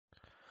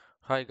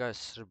Hi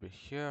guys, Ruby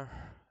here.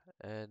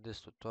 In this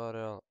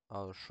tutorial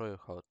I will show you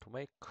how to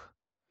make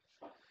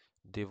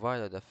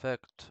divided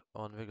effect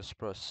on Vegas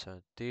Pro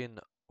 17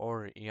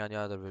 or any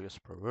other Vegas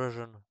Pro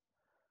version.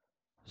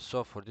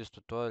 So for this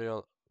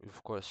tutorial we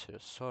of course see a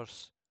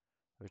source,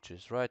 which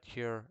is right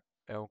here,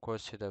 and of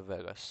course see the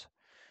Vegas.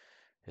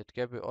 It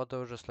can be other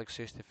versions like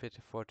 60, 50,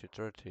 40,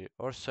 30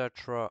 or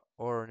etc,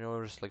 or new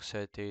versions like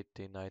 70,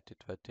 80, 90,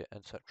 20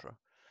 etc.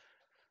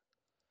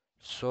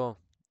 So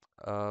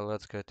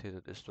let's get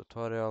into this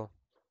tutorial.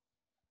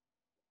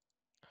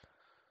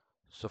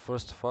 So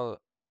first of all,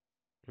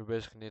 you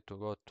basically need to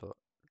go to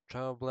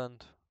channel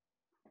blend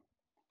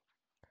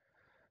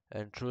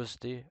and choose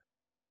the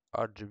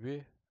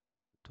RGB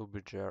to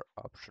BGR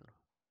option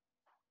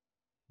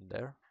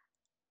there.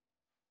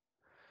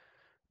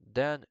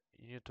 Then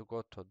you need to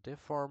go to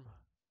deform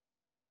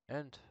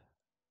and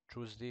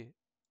choose the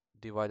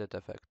divided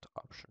effect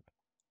option.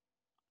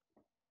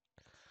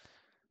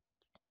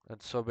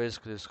 And so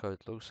basically this is how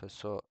it looks.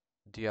 So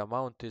the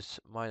amount is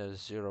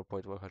minus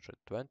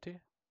 0.120, the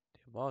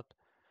amount.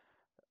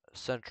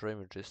 Center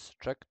image is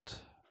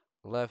checked,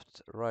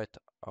 left, right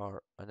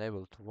are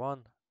enabled to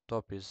 1,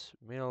 top is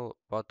middle,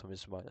 bottom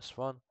is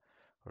 -1,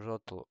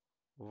 horizontal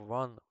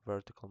 1,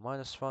 vertical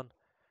 -1.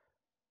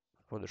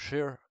 For the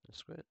shear,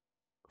 that's great.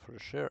 For the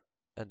shear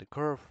and the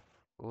curve,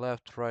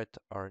 left, right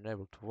are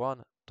enabled to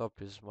 1,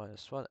 top is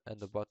 -1, and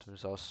the bottom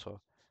is also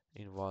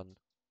in 1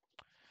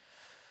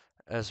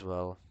 as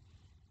well.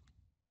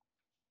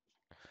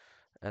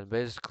 And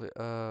basically,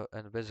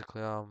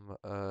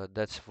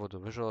 that's for the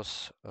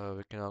visuals.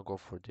 We can now go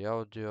for the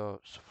audio.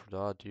 So for the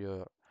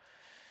audio,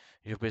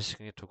 you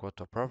basically need to go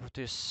to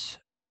properties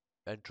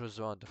and choose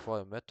one of the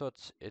following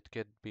methods. It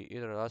can be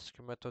either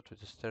ASCII method with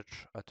the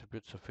stretch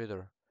attributes of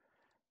either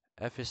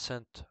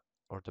efficient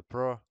or the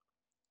pro,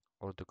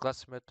 or the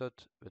class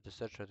method with the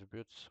stretch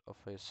attributes of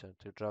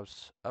efficient. It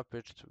drives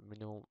up-pitched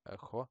minimum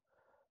echo.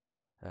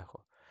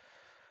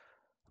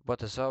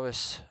 But as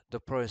always, the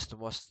pro is the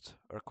most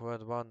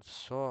recommended one,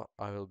 so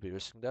I will be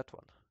using that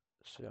one.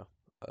 So yeah,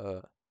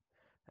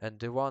 and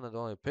the one and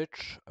only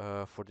pitch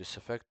for this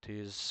effect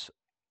is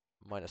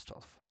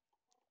 -12.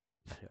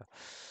 Yeah.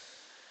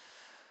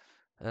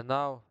 And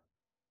now,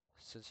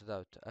 since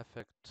without the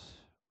effect,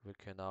 we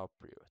can now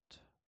preview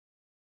it.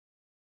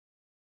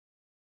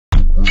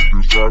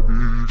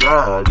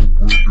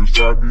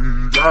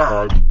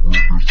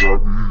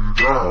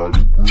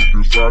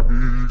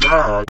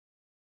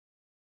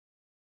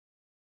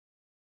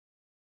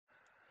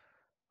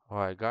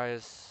 Alright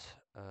guys,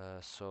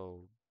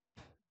 so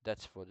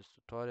that's for this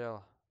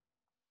tutorial.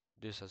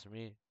 This is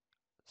me,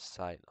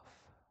 sign off.